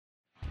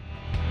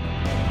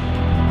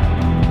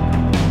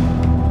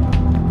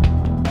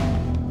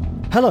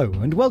Hello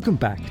and welcome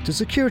back to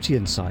Security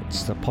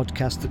Insights, the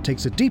podcast that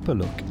takes a deeper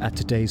look at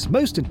today's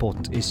most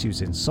important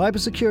issues in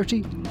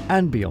cybersecurity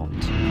and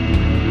beyond.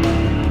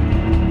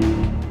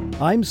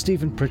 I'm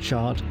Stephen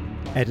Pritchard,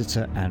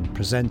 editor and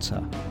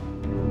presenter.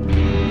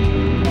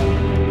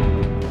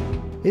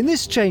 In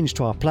this change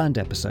to our planned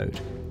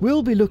episode,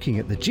 we'll be looking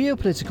at the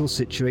geopolitical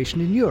situation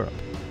in Europe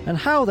and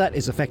how that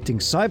is affecting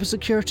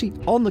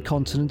cybersecurity on the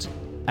continent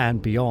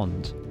and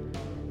beyond.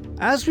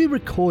 As we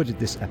recorded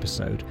this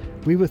episode,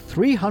 we were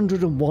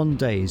 301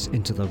 days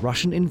into the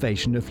Russian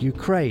invasion of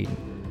Ukraine.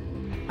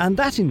 And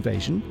that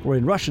invasion, or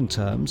in Russian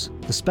terms,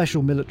 the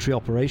special military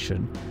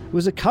operation,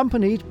 was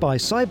accompanied by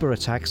cyber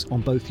attacks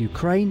on both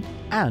Ukraine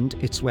and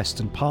its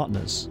Western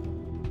partners.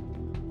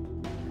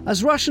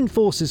 As Russian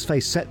forces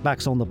face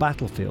setbacks on the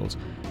battlefield,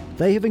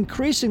 they have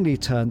increasingly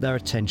turned their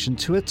attention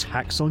to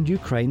attacks on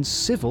Ukraine's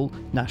civil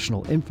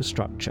national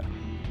infrastructure.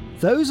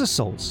 Those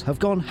assaults have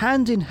gone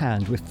hand in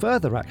hand with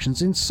further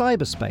actions in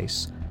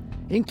cyberspace,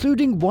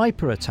 including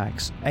wiper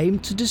attacks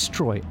aimed to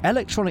destroy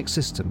electronic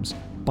systems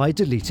by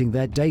deleting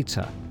their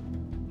data.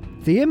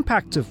 The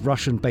impact of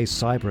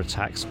Russian-based cyber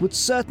attacks would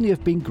certainly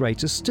have been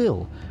greater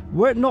still,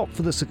 were it not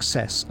for the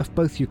success of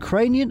both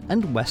Ukrainian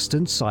and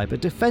Western cyber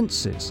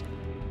defences.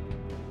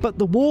 But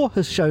the war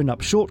has shown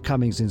up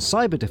shortcomings in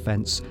cyber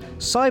defence,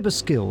 cyber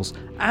skills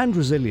and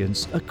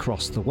resilience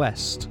across the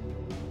West.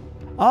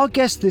 Our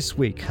guest this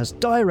week has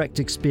direct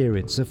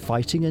experience of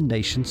fighting a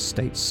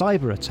nation-state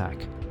cyber attack.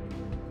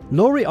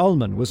 Lauri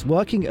Ullman was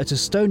working at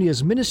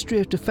Estonia's Ministry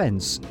of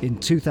Defence in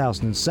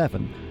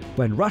 2007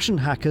 when Russian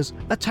hackers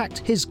attacked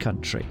his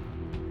country.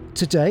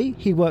 Today,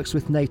 he works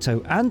with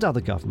NATO and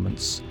other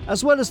governments,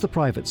 as well as the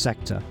private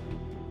sector,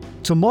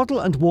 to model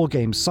and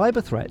wargame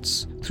cyber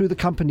threats through the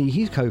company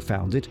he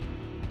co-founded,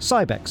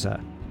 Cybexer.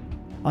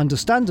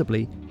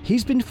 Understandably,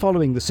 he's been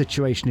following the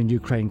situation in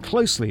Ukraine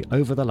closely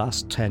over the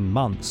last 10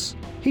 months.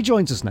 He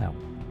joins us now.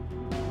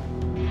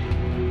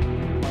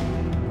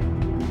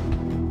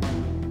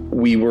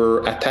 We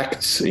were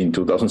attacked in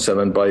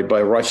 2007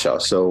 by Russia.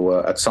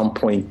 So at some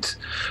point,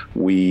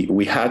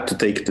 we had to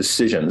take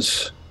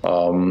decisions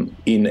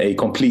in a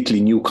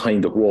completely new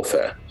kind of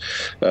warfare.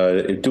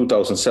 In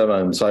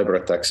 2007, cyber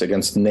attacks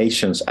against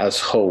nations as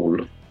whole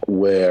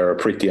were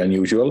pretty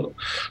unusual.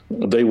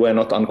 They were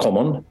not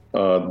uncommon.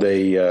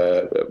 They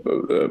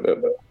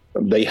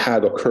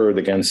had occurred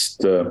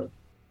against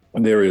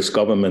various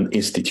government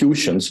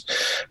institutions,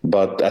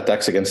 but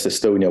attacks against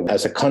Estonia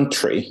as a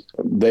country,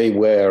 they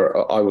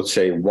were, I would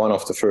say, one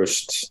of the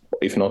first,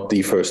 if not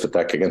the first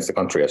attack against the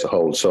country as a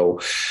whole. So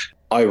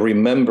I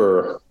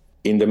remember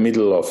in the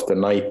middle of the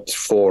night,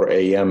 4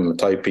 a.m.,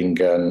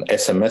 typing an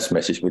SMS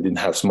message. We didn't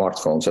have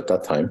smartphones at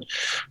that time,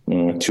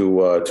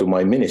 to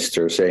my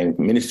minister saying,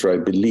 "Minister, I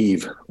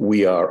believe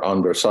we are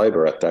under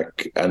cyber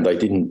attack." And I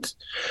didn't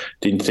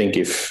think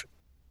if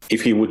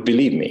he would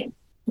believe me.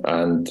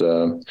 And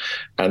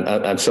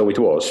so it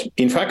was.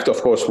 In fact,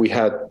 of course, we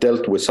had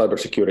dealt with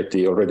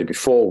cybersecurity already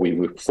before.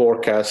 We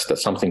forecast that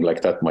something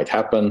like that might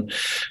happen.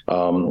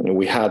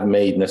 We had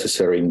made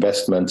necessary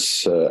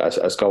investments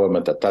as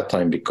government at that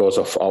time because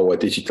of our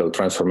digital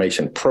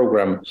transformation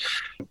program.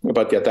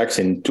 But the attacks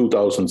in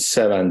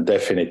 2007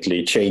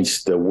 definitely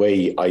changed the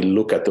way I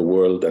look at the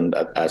world and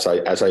as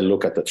I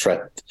look at the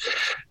threat.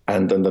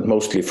 And then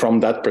mostly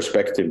from that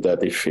perspective,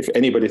 that if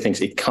anybody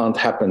thinks it can't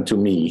happen to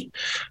me,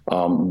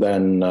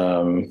 then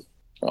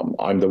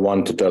I'm the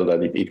one to tell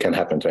that it can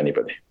happen to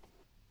anybody.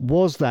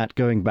 Was that,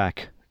 going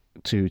back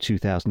to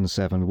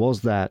 2007,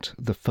 was that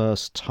the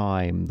first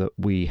time that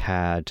we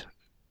had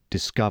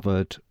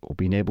discovered or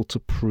been able to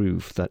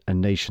prove that a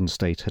nation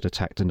state had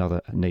attacked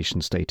another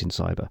nation state in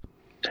cyber?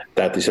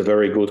 That is a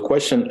very good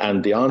question.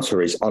 And the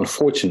answer is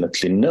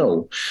unfortunately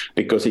no,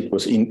 because it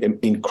was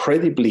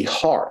incredibly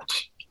hard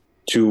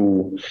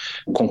to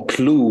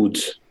conclude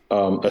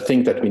a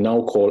thing that we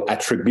now call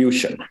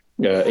attribution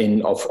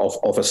of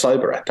a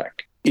cyber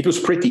attack. It was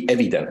pretty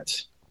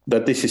evident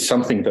that this is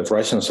something that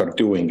Russians are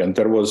doing, and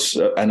there was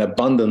an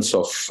abundance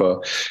of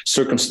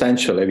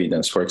circumstantial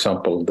evidence. For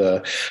example,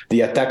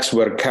 the attacks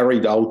were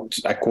carried out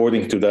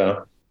according to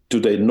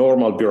the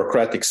normal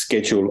bureaucratic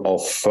schedule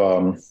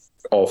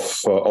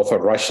of a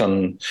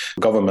Russian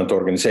government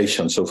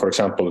organization. So, for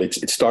example,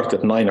 it started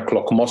at 9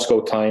 o'clock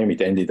Moscow time.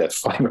 It ended at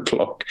 5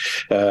 o'clock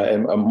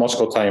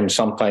Moscow time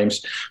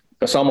sometimes.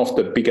 Some of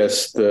the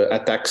biggest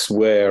attacks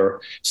were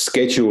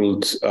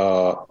scheduled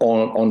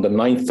on the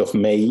 9th of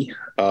May,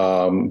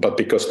 but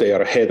because they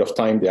are ahead of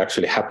time, they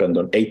actually happened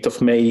on 8th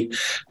of May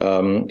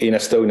in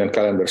Estonian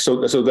calendar.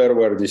 So there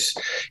were this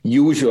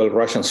usual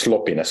Russian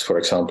sloppiness, for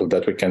example,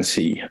 that we can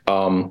see.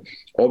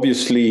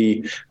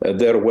 Obviously,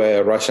 there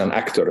were Russian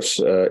actors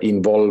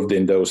involved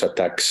in those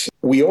attacks.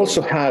 We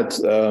also had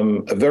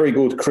a very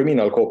good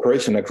criminal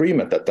cooperation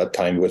agreement at that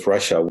time with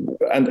Russia,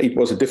 and it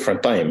was a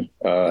different time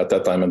at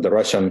that time, and the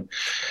Russian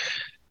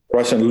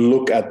Russian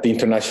look at the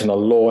international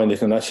law and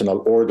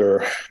international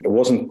order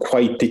wasn't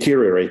quite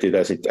deteriorated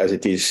as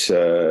it is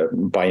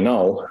by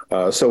now.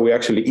 So we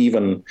actually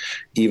even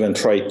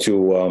tried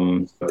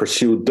to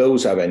pursue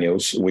those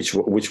avenues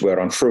which were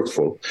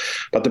unfruitful.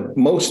 But the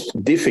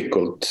most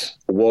difficult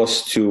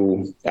was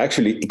to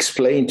actually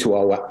explain to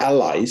our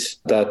allies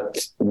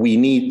that we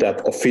need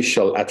that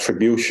official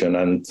attribution,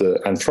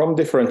 and from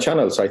different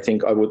channels. I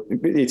think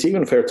it's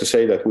even fair to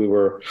say that we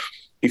were,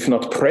 if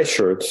not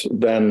pressured,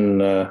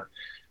 then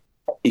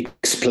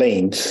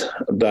explained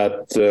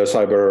that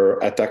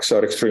cyber attacks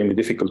are extremely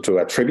difficult to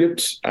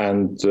attribute,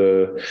 and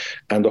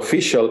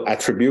official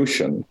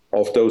attribution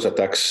of those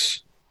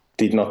attacks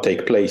did not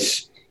take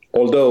place.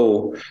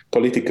 Although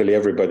politically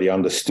everybody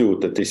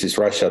understood that this is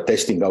Russia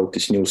testing out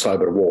this new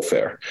cyber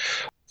warfare.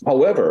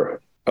 However,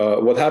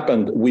 what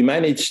happened, we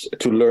managed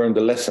to learn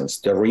the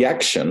lessons. The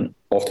reaction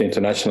of the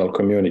international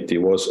community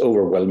was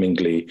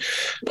overwhelmingly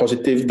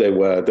positive.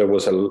 There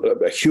was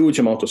a huge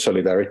amount of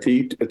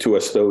solidarity to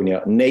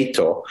Estonia.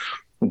 NATO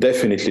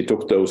definitely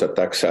took those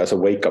attacks as a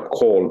wake-up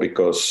call,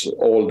 because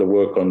all the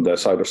work on the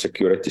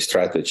cybersecurity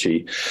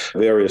strategy,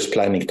 various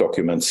planning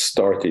documents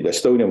started.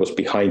 Estonia was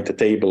behind the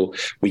table.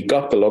 We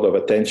got a lot of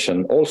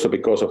attention also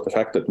because of the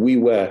fact that we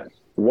were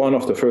one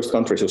of the first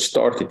countries who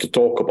started to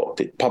talk about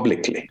it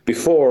publicly.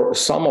 Before,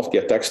 some of the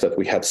attacks that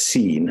we had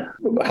seen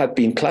had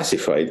been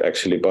classified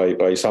actually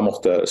by some of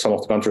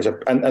the countries,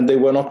 and they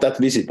were not that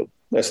visible.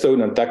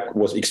 Estonian attack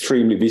was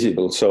extremely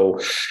visible. So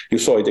you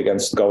saw it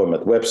against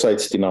government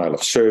websites, denial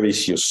of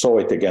service. You saw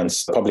it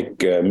against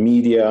public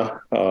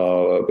media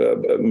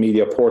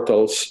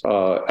portals,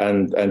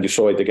 and you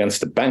saw it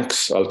against the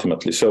banks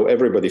ultimately. So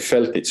everybody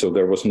felt it. So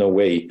there was no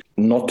way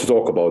not to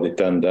talk about it.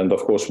 And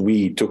of course,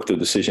 we took the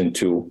decision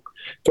to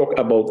talk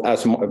about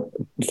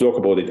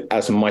it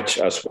as much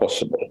as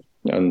possible.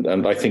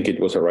 And I think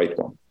it was the right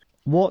one.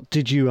 What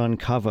did you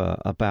uncover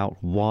about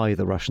why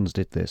the Russians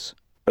did this?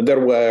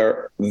 There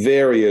were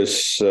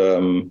various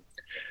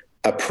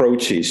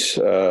approaches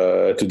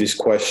to this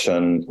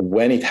question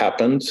when it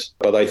happened.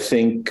 But I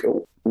think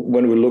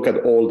when we look at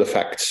all the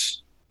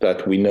facts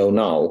that we know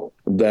now,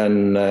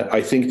 then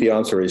I think the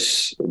answer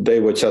is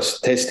they were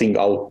just testing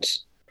out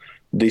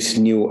this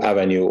new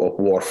avenue of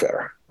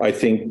warfare. I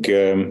think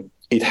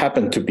it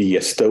happened to be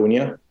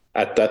Estonia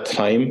at that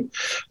time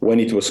when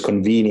it was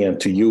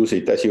convenient to use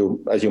it. As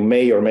you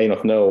may or may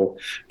not know,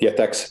 the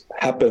attacks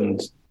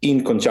happened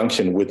in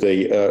conjunction with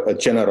a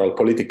general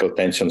political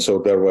tension. So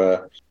there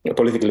were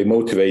politically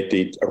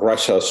motivated,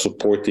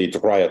 Russia-supported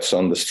riots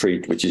on the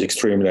street, which is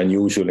extremely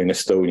unusual in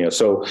Estonia.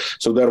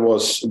 So there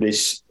was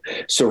this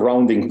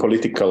surrounding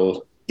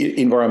political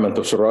environment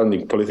of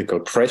surrounding political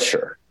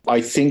pressure. I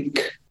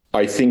think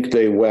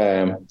they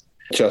were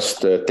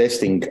just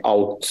testing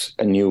out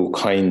a new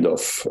kind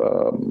of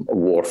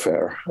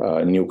warfare,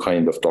 a new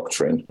kind of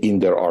doctrine in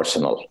their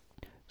arsenal.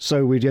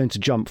 So we're going to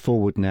jump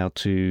forward now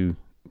to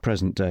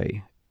present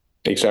day.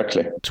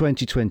 Exactly.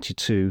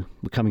 2022,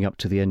 we're coming up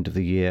to the end of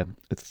the year,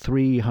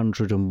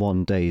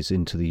 301 days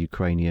into the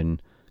Ukrainian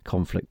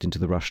conflict, into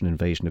the Russian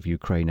invasion of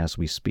Ukraine as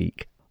we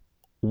speak.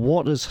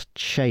 What has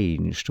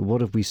changed?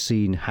 What have we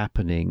seen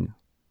happening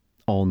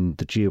on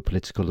the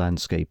geopolitical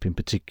landscape, in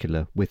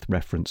particular with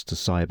reference to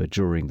cyber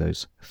during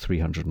those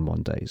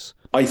 301 days?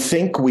 I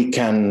think we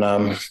can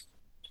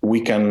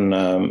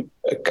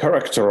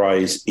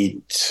characterize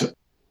it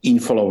in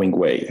following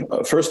way.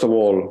 First of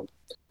all,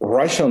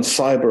 Russian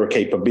cyber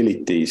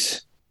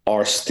capabilities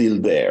are still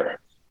there.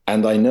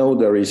 And I know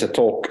there is a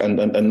talk, and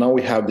now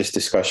we have this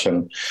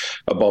discussion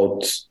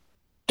about,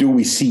 do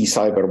we see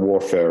cyber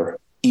warfare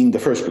in the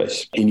first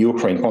place in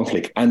Ukraine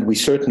conflict? And we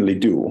certainly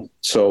do.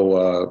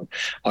 So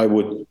I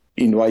would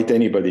invite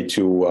anybody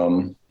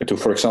to,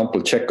 for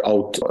example, check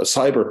out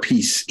Cyber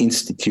Peace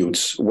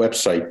Institute's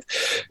website,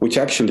 which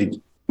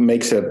actually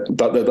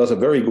does a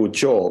very good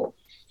job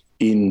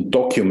in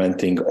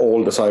documenting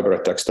all the cyber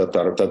attacks that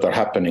are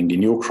happening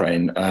in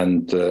Ukraine,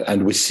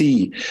 and we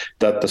see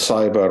that the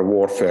cyber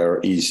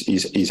warfare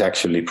is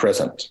actually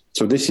present.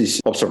 So this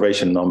is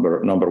observation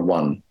number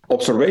one.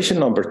 Observation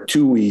number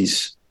two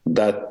is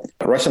that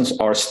Russians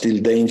are still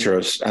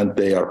dangerous, and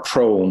they are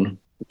prone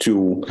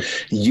to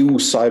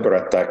use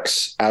cyber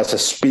attacks as a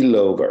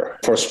spillover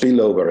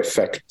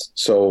effect.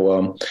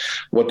 So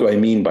what do I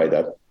mean by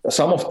that?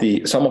 Some of the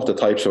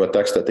types of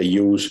attacks that they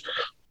use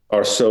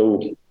are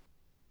so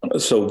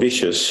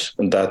vicious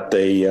that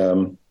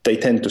they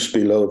tend to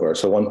spill over.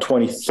 So on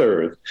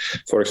 23rd,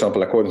 for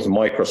example, according to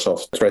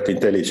Microsoft Threat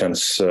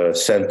Intelligence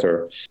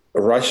Center,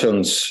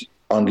 Russians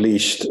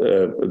unleashed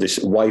this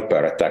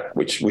Viper attack,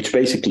 which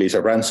basically is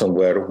a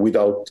ransomware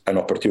without an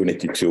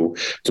opportunity to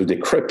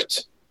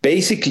decrypt,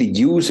 basically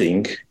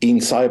using in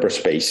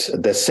cyberspace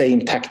the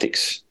same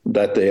tactics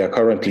that they are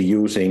currently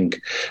using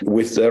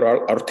with their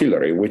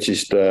artillery, which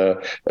is the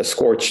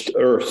scorched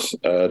earth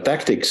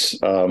tactics,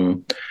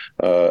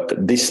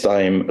 this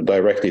time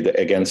directed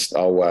against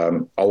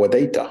our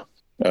data.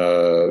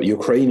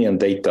 Ukrainian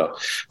data,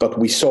 but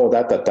we saw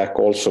that attack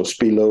also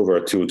spill over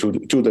to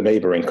the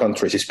neighboring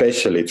countries,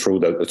 especially through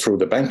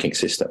the banking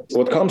system.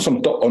 What comes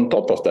on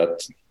top of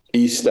that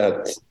is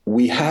that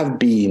we have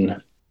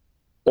been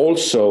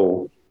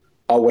also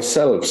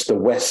ourselves, the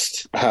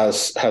West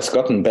has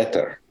gotten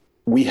better.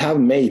 We have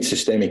made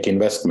systemic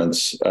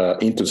investments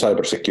into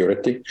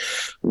cybersecurity.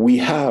 We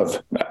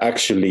have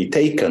actually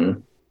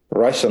taken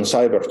Russian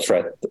cyber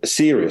threat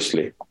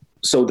seriously.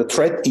 So the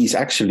threat is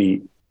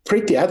actually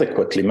pretty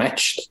adequately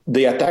matched.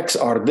 The attacks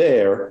are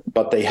there,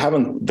 but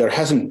there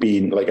hasn't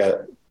been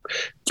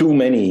too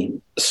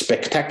many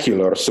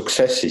spectacular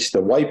successes.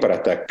 The Viper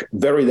attack,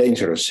 very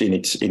dangerous in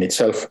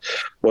itself,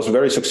 was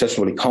very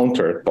successfully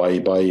countered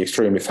by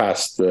extremely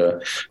fast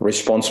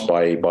response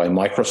by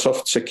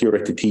Microsoft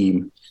security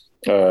team.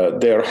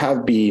 There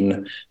have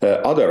been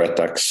other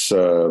attacks.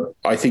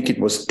 I think it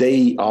was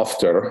day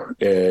after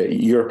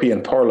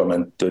European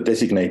Parliament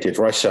designated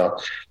Russia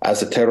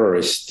as a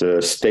terrorist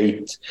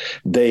state.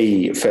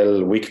 They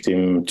fell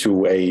victim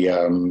to a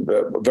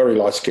very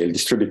large-scale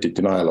distributed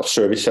denial of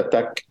service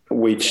attack,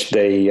 which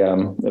they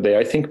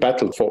I think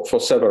battled for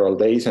several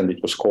days, and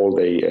it was called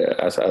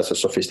as a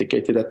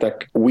sophisticated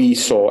attack. We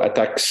saw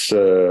attacks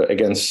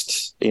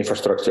against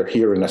infrastructure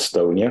here in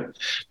Estonia,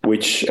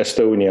 which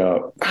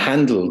Estonia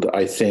handled,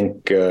 I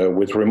think,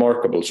 with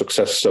remarkable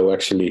success. So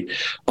actually,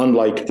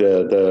 unlike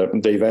the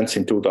events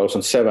in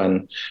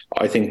 2007,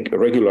 I think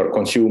regular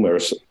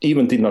consumers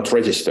even did not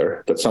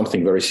register that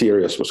something very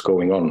serious was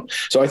going on.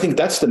 So I think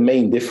that's the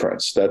main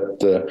difference, that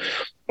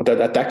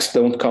attacks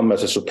don't come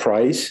as a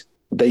surprise.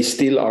 They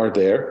still are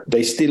there.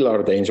 They still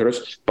are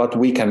dangerous, but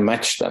we can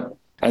match them.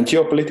 And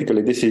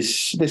geopolitically, this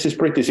is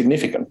pretty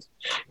significant.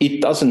 It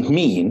doesn't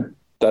mean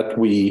that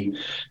we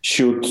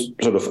should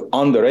sort of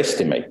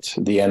underestimate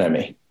the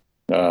enemy,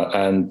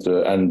 and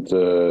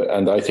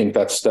I think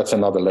that's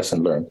another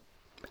lesson learned.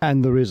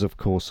 And there is, of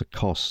course, a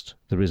cost.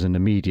 There is an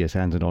immediate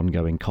and an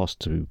ongoing cost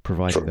to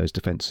providing those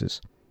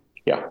defences.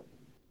 Yeah,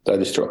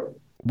 that is true.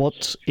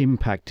 What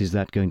impact is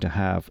that going to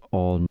have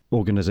on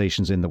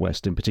organisations in the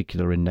West, in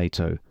particular in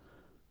NATO?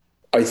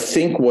 I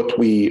think what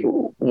we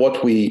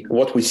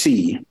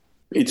see,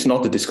 it's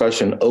not a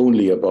discussion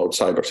only about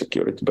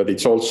cybersecurity, but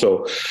it's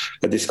also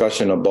a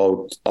discussion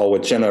about our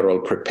general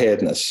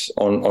preparedness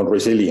on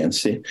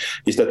resiliency,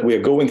 is that we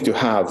are going to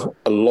have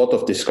a lot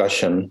of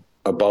discussion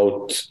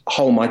about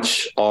how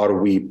much are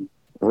we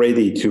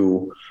ready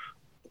to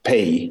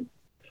pay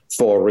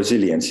for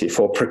resiliency,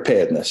 for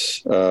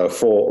preparedness,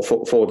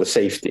 for the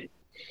safety.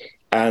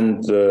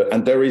 And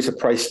there is a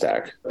price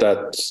tag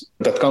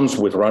that comes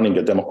with running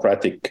a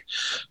democratic,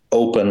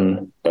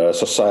 open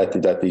society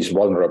that is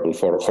vulnerable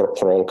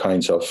for all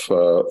kinds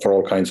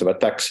of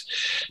attacks.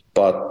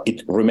 But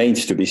it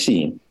remains to be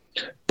seen.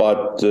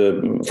 But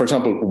for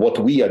example, what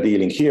we are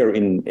dealing here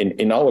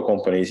in our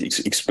company is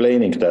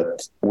explaining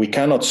that we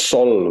cannot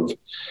solve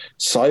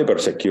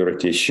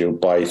cybersecurity issue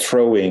by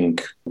throwing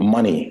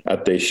money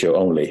at the issue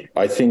only.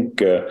 I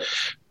think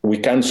we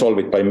can solve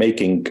it by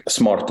making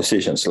smart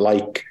decisions,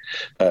 like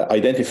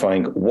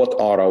identifying what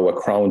are our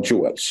crown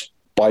jewels,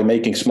 by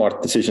making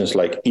smart decisions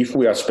like, if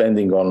we are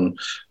spending on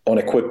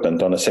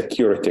equipment, on a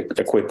security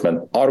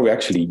equipment, are we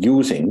actually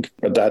using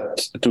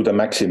that to the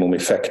maximum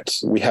effect?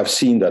 We have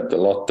seen that a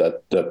lot,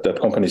 that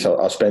companies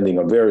are spending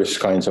on various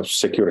kinds of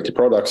security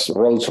products,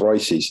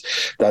 Rolls-Royces,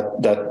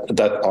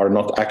 that are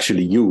not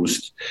actually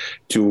used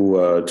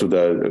to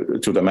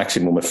the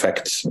maximum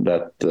effects,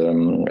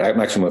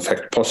 maximum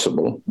effect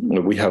possible.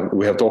 We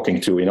have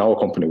talking to, in our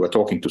company, we're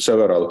talking to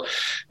several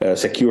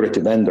security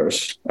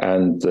vendors,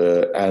 and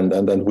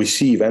then we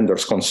see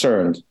vendors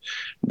concerned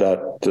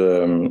that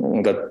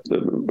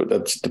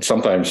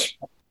sometimes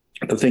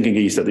the thinking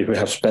is that if we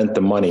have spent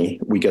the money,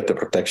 we get the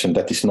protection.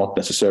 That is not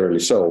necessarily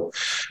so.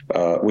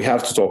 We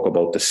have to talk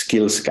about the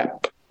skills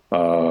gap,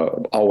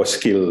 our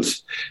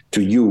skills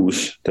to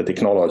use the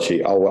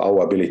technology,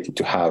 our ability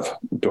to have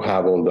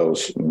all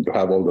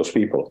those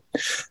people.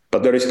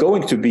 But there is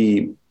going to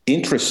be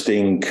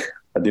interesting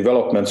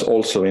developments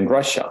also in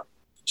Russia.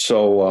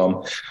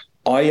 So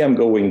I am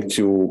going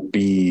to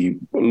be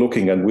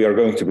looking, and we are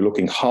going to be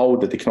looking, how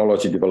the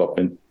technology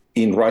development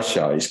in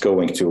Russia is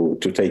going to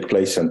take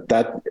place, and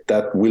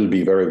that will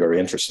be very, very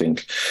interesting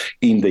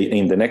in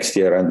the next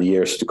year and the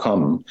years to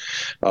come.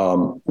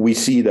 We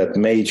see that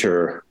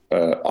major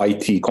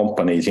IT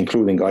companies,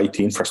 including IT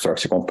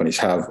infrastructure companies,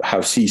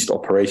 have ceased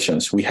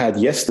operations. We had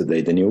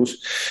yesterday the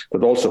news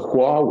that also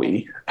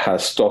Huawei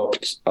has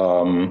stopped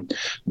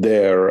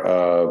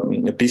their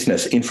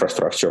business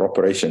infrastructure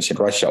operations in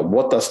Russia.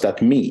 What does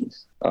that mean?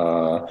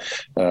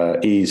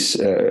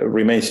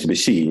 Remains to be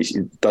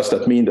seen. Does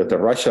that mean that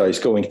Russia is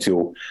going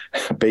to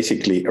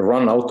basically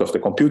run out of the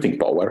computing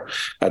power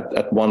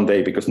at one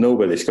day because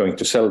nobody is going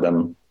to sell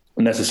them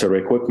necessary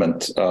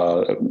equipment?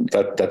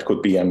 That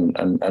could be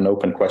an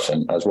open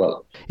question as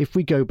well. If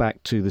we go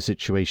back to the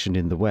situation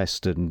in the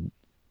West, and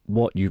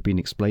what you've been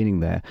explaining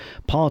there,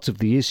 part of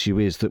the issue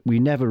is that we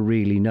never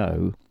really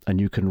know, and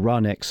you can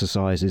run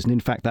exercises, and in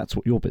fact that's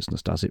what your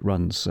business does, it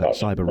runs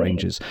cyber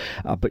ranges,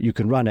 but you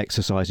can run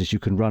exercises, you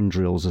can run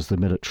drills as the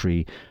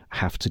military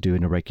have to do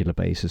on a regular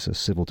basis, as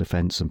civil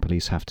defence and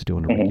police have to do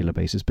on a regular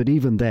basis, but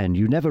even then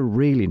you never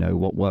really know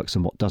what works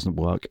and what doesn't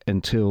work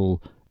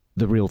until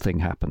the real thing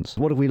happens.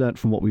 What have we learned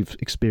from what we've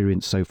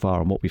experienced so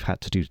far and what we've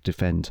had to do to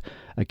defend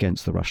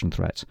against the Russian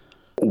threat?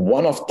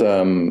 One of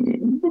the,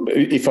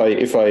 if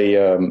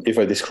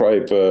I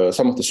describe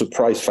some of the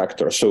surprise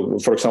factors. So,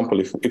 for example,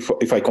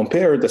 if I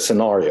compare the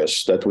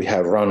scenarios that we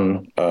have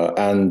run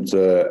and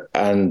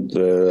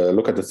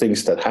look at the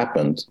things that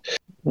happened,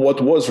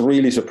 what was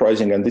really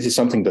surprising, and this is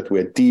something that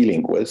we're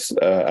dealing with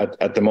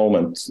at the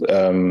moment,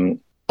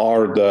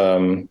 are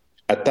the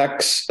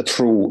attacks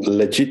through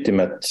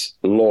legitimate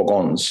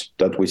logons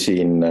that we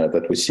see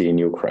in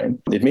Ukraine.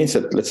 It means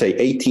that, let's say,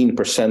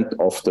 18%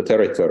 of the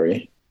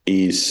territory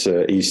is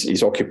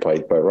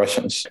occupied by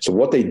Russians. So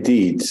what they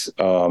did,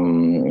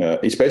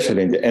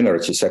 especially in the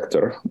energy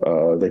sector,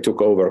 they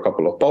took over a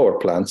couple of power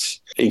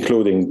plants,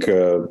 including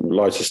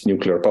largest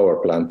nuclear power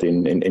plant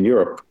in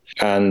Europe,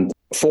 and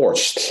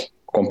forced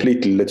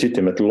completely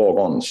legitimate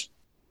logons.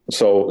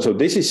 So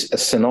this is a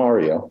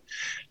scenario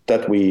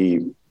that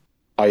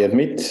I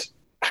admit,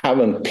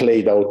 haven't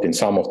played out in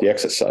some of the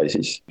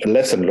exercises. A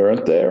lesson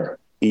learned there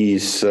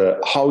is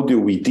how do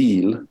we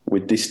deal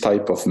with this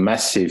type of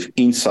massive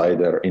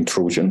insider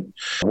intrusion?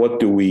 What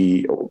do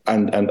we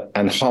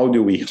and how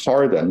do we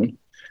harden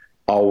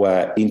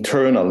our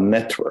internal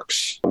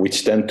networks,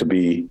 which tend to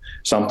be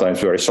sometimes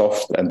very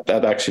soft, and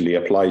that actually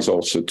applies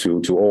also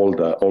to all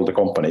the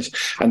companies,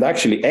 and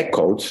actually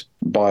echoed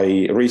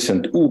by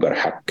recent Uber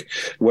hack,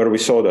 where we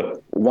saw that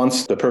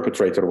once the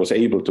perpetrator was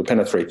able to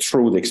penetrate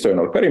through the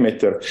external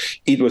perimeter,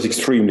 it was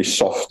extremely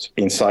soft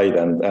inside,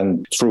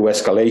 and through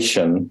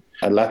escalation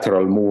and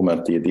lateral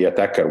movement, the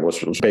attacker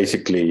was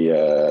basically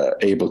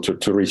able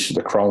to reach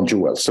the crown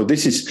jewel. So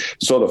this is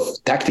sort of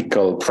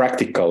tactical,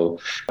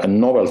 practical, and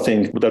novel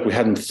thing that we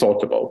hadn't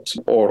thought about,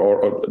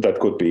 or that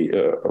could be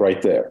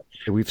right there.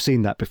 We've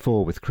seen that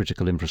before with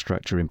critical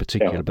infrastructure in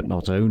particular, but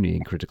not only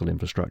in critical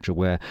infrastructure,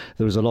 where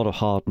there was a lot of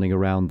hardening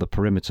around the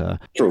perimeter,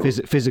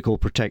 physical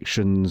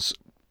protections,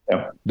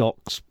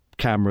 locks,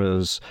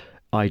 cameras,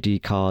 ID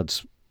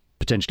cards,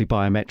 potentially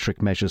biometric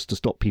measures to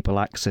stop people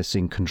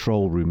accessing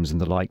control rooms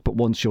and the like. But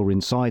once you're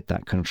inside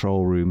that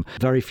control room,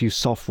 very few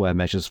software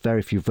measures,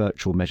 very few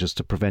virtual measures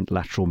to prevent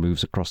lateral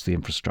moves across the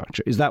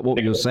infrastructure. Is that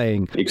what you're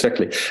saying?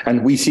 Exactly.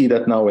 And we see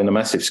that now in a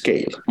massive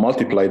scale.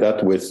 Multiply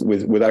that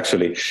with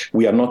actually,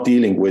 we are not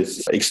dealing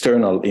with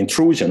external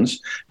intrusions,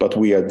 but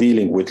we are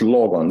dealing with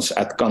logons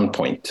at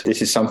gunpoint.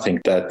 This is something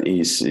that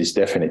is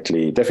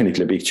definitely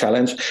a big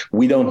challenge.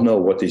 We don't know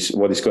what is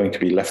going to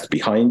be left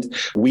behind.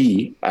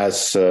 We,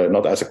 as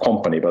not as a company,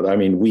 but I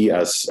mean, we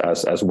as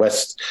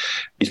West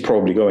is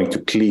probably going to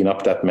clean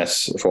up that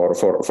mess for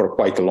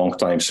quite a long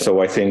time. So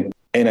I think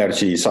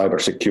energy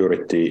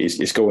cybersecurity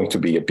is going to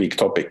be a big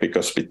topic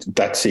because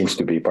that seems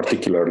to be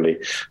particularly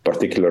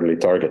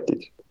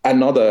targeted.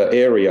 Another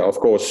area, of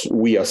course,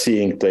 we are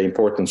seeing the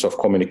importance of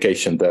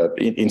communication, that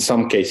in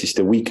some cases,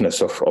 the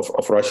weakness of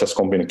Russia's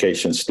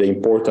communications, the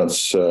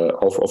importance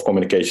of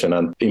communication,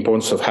 and the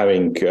importance of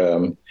having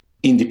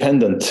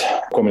independent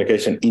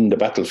communication in the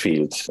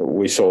battlefield.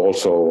 We saw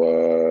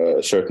also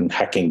certain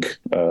hacking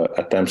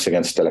attempts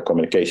against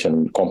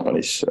telecommunication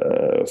companies,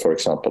 for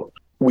example.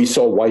 We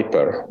saw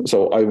Viper.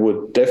 So I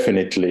would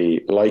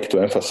definitely like to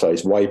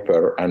emphasize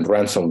Viper and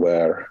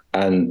ransomware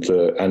and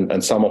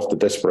some of the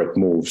desperate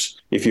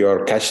moves. If you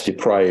are cash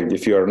deprived,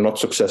 if you are not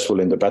successful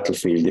in the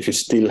battlefield, if you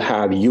still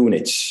have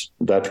units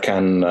that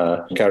can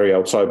carry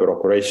out cyber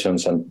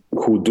operations and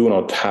who do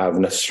not have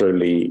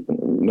necessarily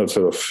not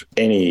sort of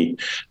any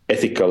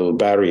ethical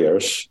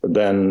barriers,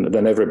 then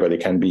everybody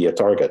can be a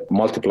target.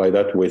 Multiply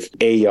that with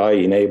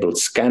AI-enabled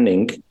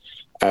scanning,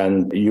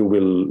 and you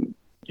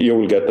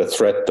will get a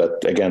threat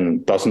that,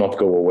 again, does not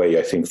go away,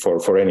 I think,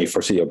 for any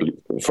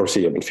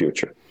foreseeable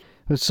future.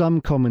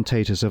 Some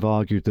commentators have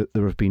argued that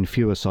there have been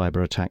fewer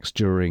cyber attacks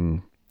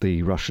during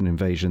the Russian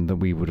invasion than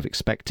we would have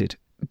expected.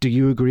 Do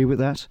you agree with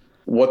that?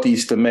 What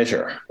is the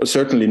measure?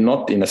 Certainly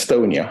not in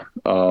Estonia.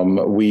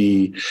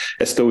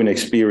 Estonia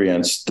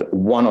experienced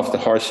one of the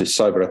harshest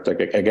cyber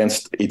attacks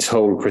against its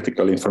whole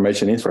critical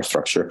information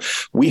infrastructure.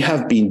 We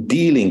have been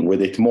dealing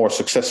with it more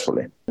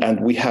successfully,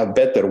 and we have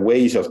better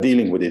ways of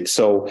dealing with it.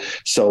 So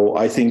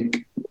I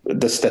think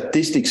the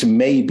statistics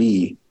may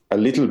be a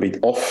little bit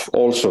off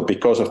also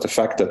because of the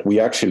fact that we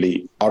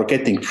actually are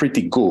getting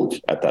pretty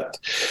good at that,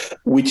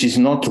 which is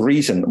not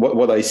reason.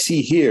 What I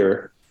see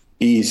here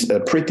is a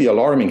pretty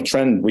alarming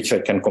trend, which I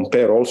can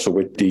compare also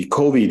with the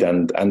COVID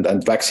and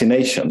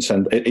vaccinations.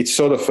 And it's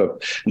sort of a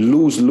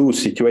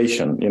lose-lose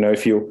situation. You know,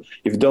 if you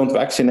don't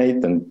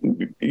vaccinate,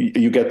 then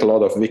you get a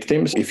lot of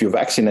victims. If you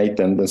vaccinate,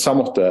 then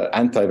some of the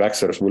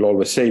anti-vaxxers will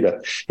always say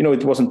that,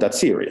 it wasn't that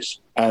serious.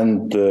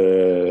 And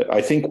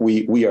I think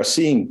we are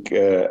seeing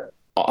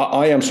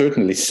I am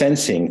certainly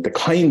sensing the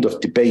kind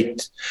of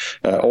debate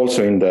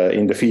also in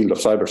the field of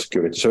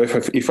cybersecurity. So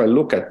if I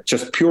look at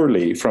just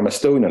purely from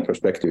Estonian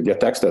perspective, the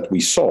attacks that we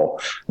saw,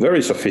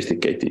 very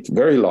sophisticated,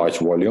 very large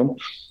volume,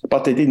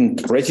 but they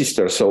didn't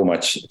register so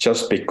much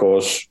just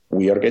because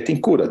we are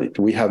getting good at it.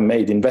 We have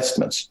made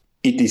investments.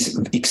 It is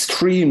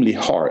extremely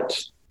hard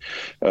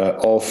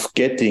of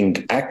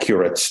getting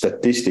accurate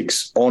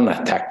statistics on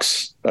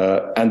attacks,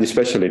 and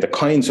especially the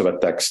kinds of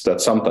attacks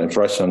that sometimes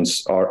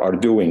Russians are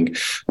doing.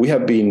 We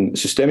have been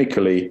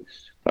systemically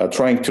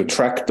trying to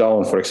track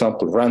down, for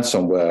example,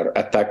 ransomware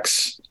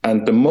attacks.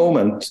 And the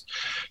moment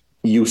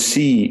you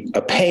see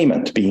a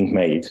payment being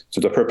made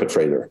to the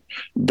perpetrator,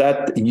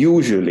 that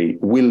usually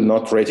will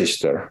not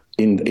register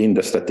in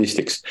the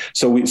statistics.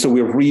 So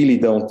we really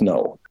don't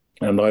know.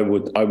 And I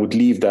would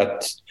leave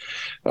that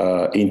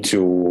to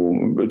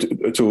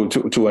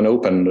an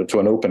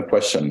open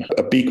question.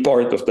 A big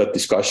part of that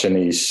discussion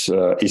is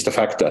the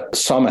fact that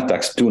some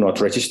attacks do not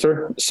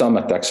register, some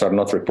attacks are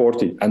not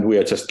reported, and we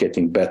are just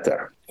getting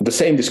better. The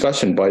same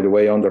discussion, by the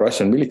way, on the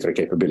Russian military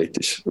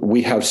capabilities.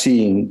 We are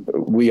seeing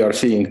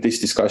this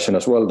discussion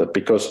as well, that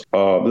because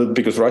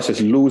Russia is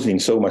losing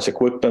so much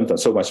equipment and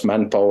so much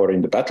manpower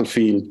in the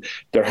battlefield,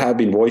 there have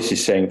been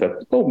voices saying that,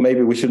 oh,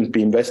 maybe we shouldn't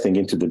be investing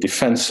into the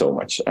defense so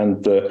much.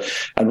 And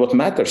what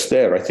matters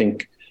there, I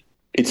think,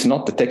 it's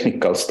not the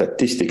technical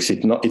statistics.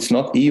 It's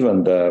not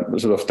even the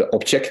sort of the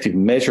objective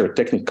measure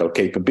technical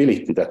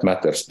capability that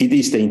matters. It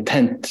is the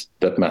intent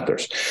that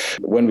matters.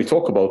 When we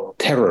talk about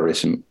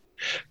terrorism,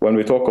 when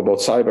we talk about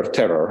cyber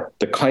terror,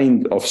 the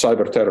kind of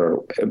cyber terror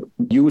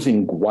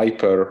using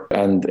Viper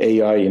and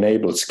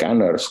AI-enabled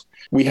scanners,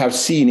 we have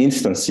seen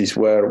instances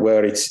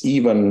where it's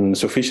even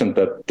sufficient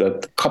that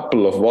a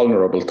couple of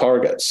vulnerable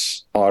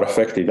targets are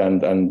affected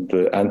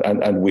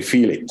and we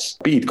feel it.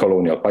 Be it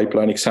Colonial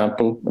Pipeline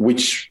example,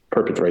 which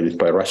perpetrated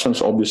by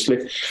Russians,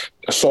 obviously,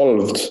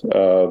 solved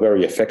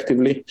very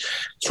effectively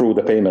through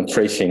the payment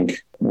tracing,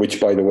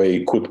 which, by the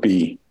way, could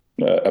be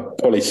a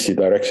policy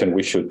direction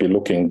we should be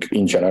looking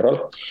in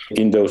general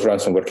in those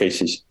ransomware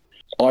cases.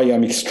 I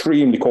am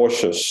extremely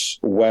cautious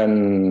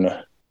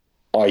when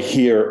I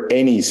hear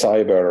any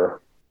cyber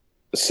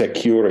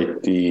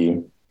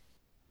security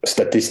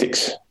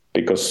statistics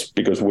because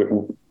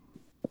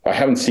I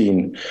haven't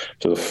seen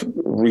sort of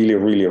really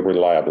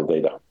reliable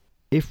data.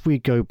 If we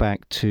go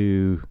back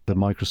to the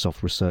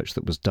Microsoft research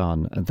that was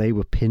done, and they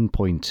were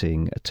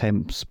pinpointing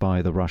attempts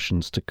by the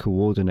Russians to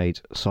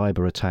coordinate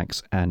cyber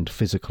attacks and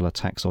physical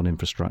attacks on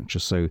infrastructure,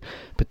 so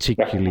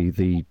particularly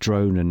the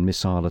drone and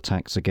missile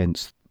attacks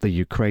against the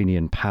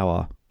Ukrainian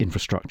power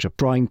infrastructure,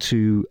 trying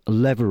to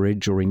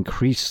leverage or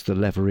increase the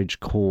leverage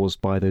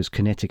caused by those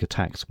kinetic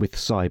attacks with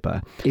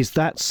cyber. Is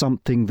that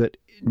something that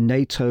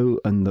NATO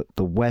and that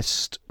the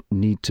West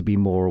need to be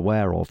more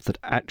aware of, that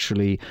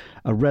actually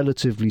a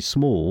relatively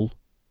small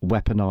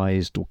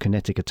weaponized or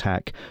kinetic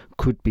attack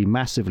could be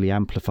massively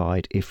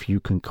amplified if you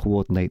can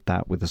coordinate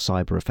that with a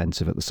cyber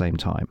offensive at the same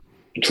time?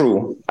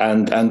 True,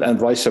 and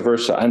vice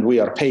versa, and we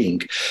are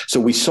paying.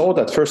 So we saw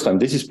that first time.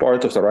 This is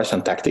part of the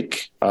Russian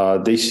tactic.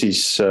 This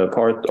is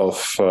part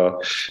of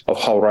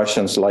how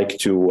Russians like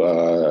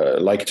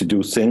to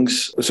do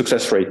things. The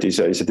success rate is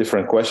a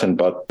different question,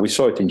 but we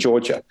saw it in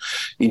Georgia.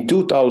 In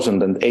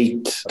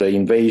 2008, the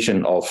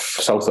invasion of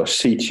South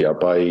Ossetia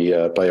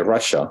by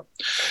Russia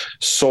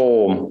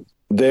saw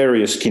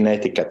various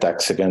kinetic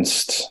attacks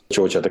against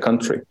Georgia, the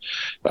country.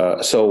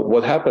 So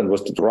what happened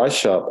was that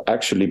Russia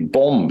actually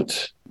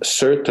bombed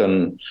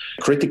certain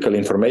critical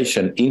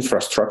information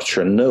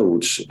infrastructure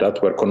nodes that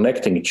were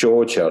connecting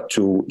Georgia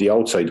to the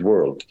outside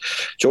world.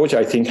 Georgia,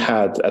 I think,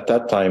 had at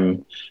that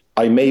time,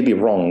 I may be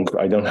wrong,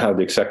 I don't have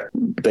the exact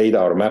data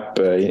or map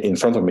in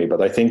front of me,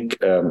 but I think,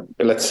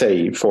 let's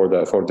say for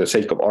the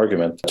sake of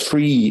argument,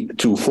 3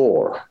 to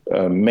 4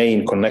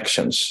 main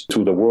connections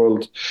to the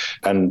world,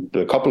 and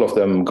a couple of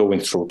them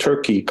going through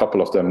Turkey, a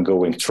couple of them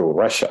going through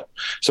Russia.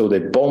 So they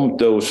bombed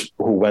those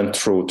who went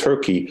through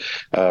Turkey,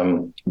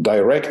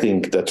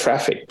 directing the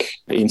traffic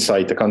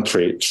inside the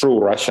country through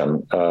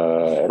Russian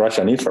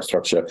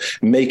infrastructure,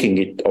 making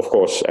it, of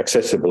course,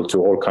 accessible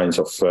to all kinds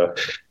of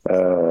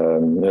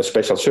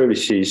special services,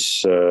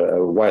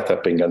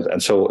 wiretapping,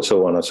 and so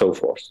on and so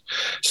forth.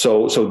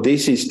 So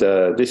this is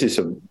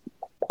a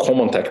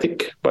common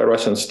tactic by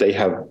Russians. They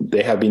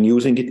have been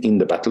using it in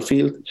the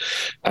battlefield,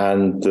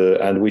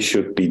 and we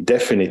should be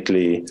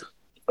definitely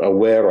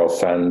aware of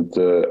and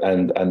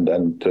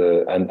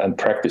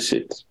practice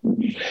it.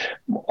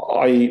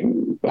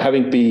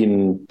 Having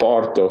been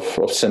part of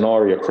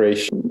scenario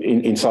creation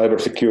in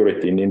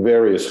cybersecurity in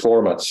various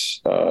formats,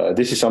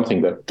 this is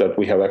something that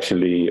we have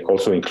actually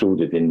also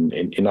included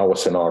in our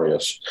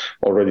scenarios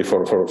already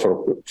for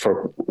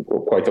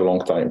quite a long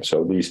time.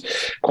 So these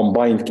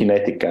combined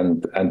kinetic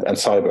and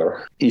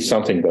cyber is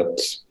something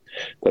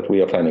that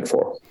we are planning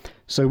for.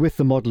 So with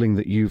the modeling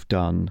that you've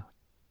done,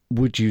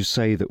 would you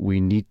say that we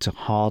need to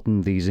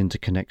harden these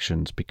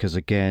interconnections? Because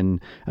again,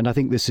 and I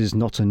think this is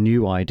not a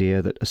new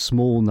idea, that a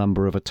small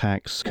number of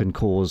attacks can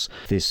cause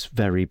this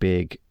very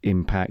big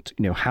impact.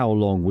 How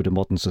long would a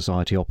modern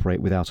society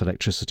operate without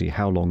electricity?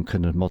 How long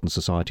can a modern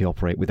society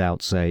operate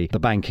without, say, the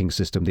banking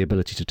system, the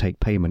ability to take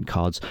payment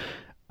cards?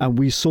 And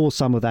we saw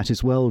some of that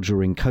as well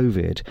during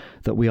COVID,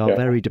 that we are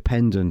very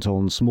dependent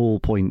on small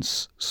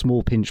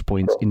pinch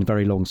points in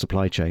very long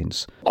supply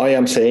chains. I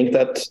am saying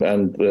that,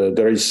 and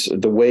there is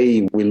the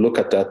way we look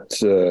at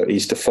that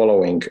is the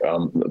following.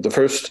 The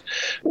first,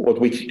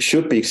 what we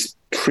should be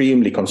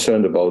extremely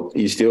concerned about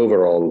is the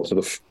overall sort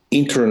of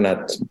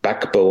internet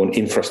backbone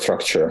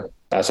infrastructure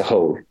as a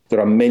whole. There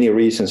are many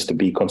reasons to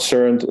be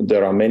concerned.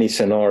 There are many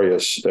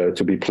scenarios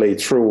to be played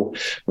through.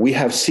 We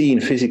have seen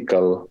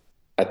physical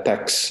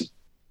attacks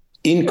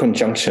in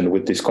conjunction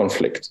with this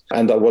conflict.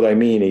 And what I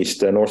mean is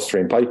the Nord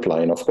Stream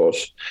pipeline, of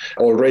course,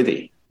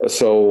 already.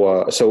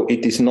 So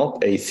it is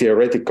not a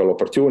theoretical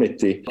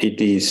opportunity. It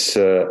is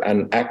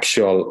an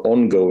actual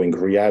ongoing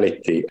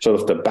reality.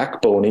 Sort of the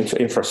backbone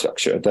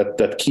infrastructure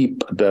that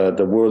keep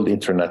the world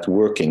internet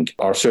working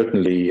are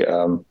certainly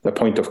a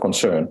point of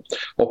concern.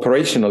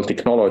 Operational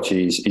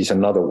technologies is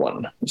another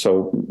one.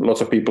 So lots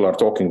of people are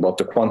talking about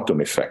the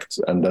quantum effect,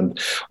 and then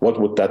what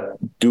would that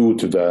do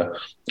to the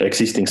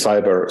existing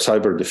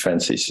cyber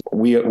defenses?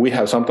 We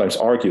have sometimes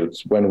argued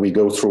when we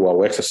go through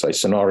our exercise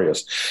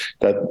scenarios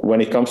that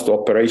when it comes to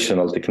operational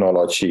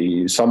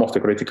technology, some of the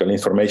critical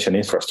information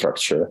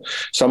infrastructure,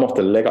 some of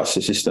the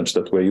legacy systems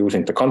that we're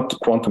using, the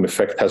quantum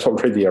effect has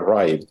already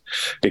arrived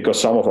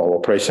because some of our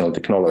operational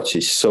technology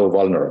is so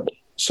vulnerable.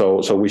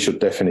 So we should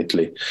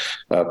definitely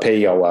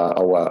pay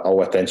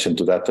our attention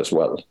to that as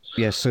well.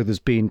 Yes, so there's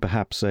been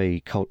perhaps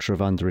a culture of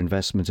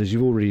underinvestment, as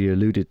you've already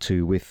alluded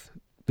to with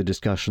the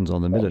discussions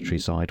on the military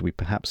side. We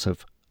perhaps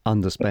have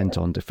underspent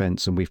on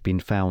defence, and we've been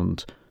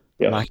found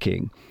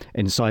lacking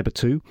in cyber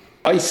too?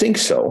 I think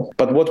so.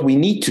 But what we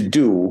need to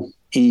do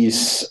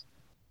is,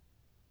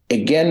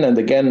 again and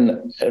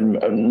again,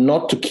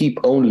 not to keep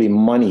only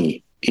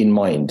money in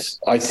mind.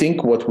 I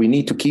think what we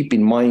need to keep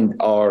in mind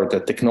are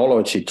the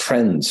technology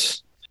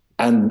trends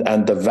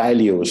and the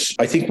values.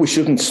 I think we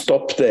shouldn't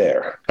stop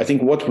there. I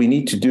think what we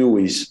need to do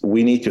is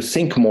we need to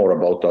think more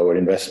about our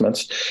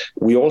investments.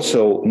 We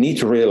also need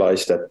to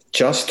realize that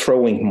just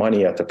throwing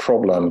money at a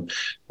problem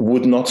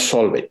would not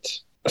solve it.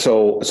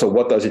 So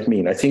what does it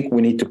mean? I think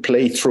we need to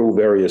play through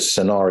various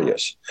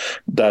scenarios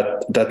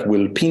that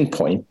will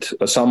pinpoint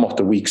some of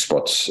the weak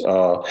spots,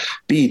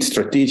 be it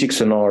strategic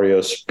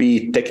scenarios,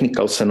 be it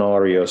technical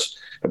scenarios,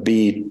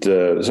 be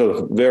it sort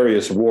of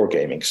various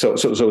wargaming. So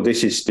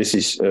this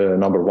is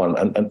number one.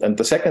 And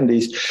the second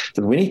is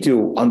that we need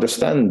to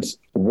understand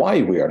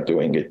why we are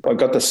doing it. I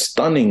got a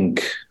stunning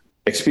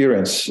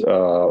experience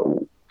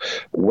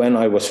when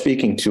I was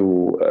speaking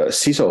to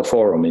CISO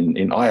Forum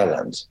in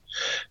Ireland,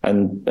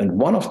 and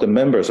one of the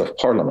members of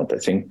parliament, I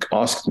think,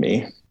 asked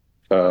me,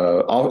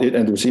 and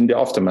it was in the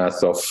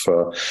aftermath of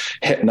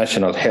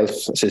National Health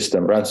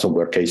System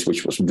ransomware case,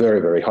 which was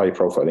very, very high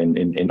profile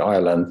in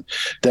Ireland,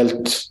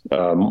 dealt,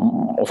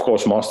 of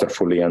course,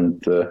 masterfully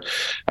and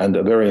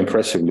very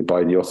impressively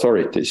by the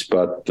authorities.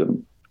 But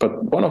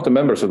one of the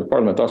members of the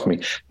parliament asked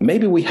me,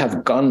 maybe we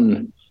have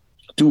gone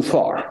too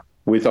far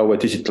with our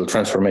digital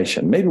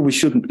transformation. Maybe we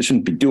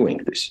shouldn't be doing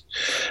this.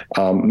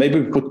 Maybe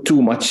we put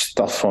too much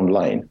stuff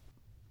online.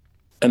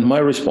 And my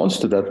response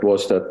to that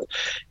was that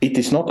it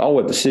is not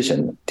our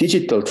decision.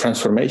 Digital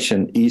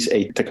transformation is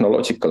a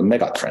technological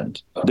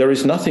megatrend. There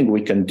is nothing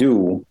we can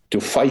do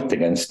to fight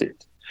against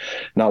it.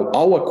 Now,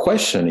 our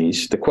question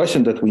is, the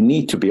question that we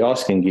need to be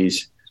asking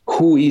is,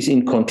 who is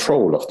in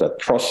control of that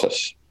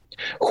process?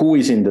 Who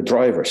is in the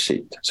driver's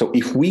seat? So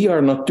if we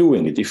are not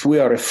doing it, if we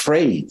are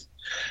afraid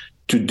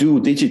to do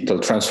digital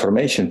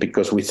transformation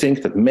because we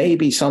think that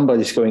maybe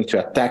somebody's going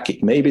to attack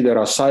it, maybe there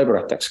are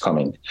cyber attacks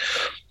coming,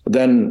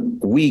 then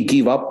we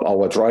give up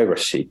our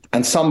driver's seat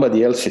and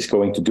somebody else is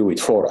going to do it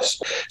for us,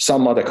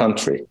 some other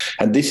country.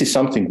 And this is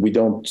something we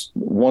don't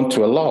want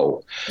to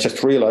allow.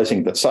 Just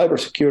realizing that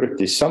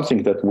cybersecurity is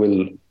something that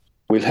will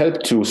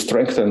help to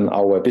strengthen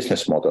our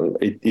business model.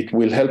 It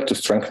will help to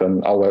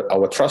strengthen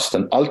our trust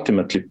and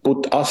ultimately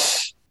put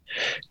us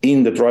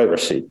in the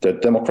driver's seat, the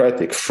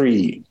democratic,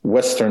 free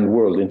Western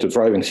world into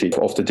driving seat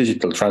of the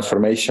digital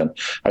transformation.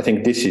 I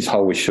think this is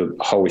how we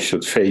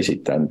should face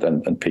it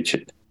and pitch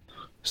it.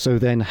 So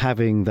then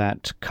having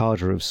that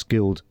cadre of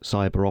skilled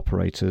cyber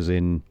operators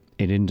in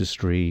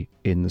industry,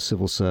 in the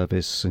civil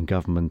service and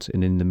government,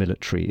 and in the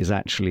military is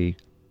actually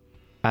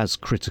as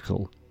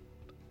critical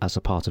as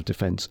a part of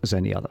defence as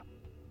any other.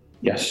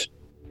 Yes.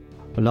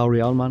 Lauri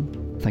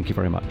Ahlman, thank you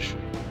very much.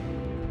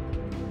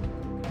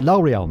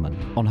 Lauri Ahlman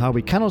on how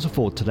we cannot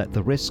afford to let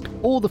the risk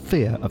or the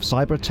fear of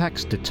cyber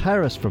attacks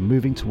deter us from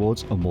moving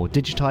towards a more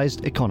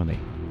digitised economy.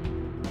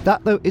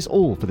 That, though, is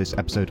all for this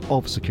episode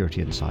of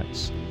Security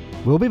Insights.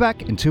 We'll be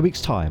back in 2 weeks'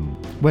 time,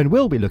 when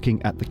we'll be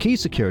looking at the key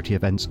security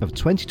events of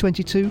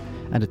 2022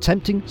 and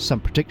attempting some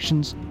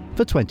predictions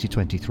for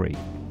 2023.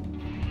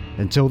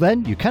 Until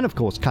then, you can of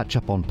course catch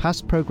up on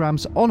past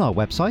programmes on our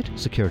website,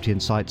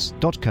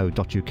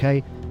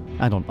 securityinsights.co.uk,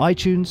 and on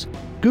iTunes,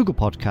 Google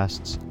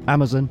Podcasts,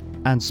 Amazon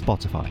and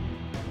Spotify.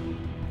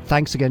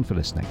 Thanks again for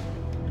listening.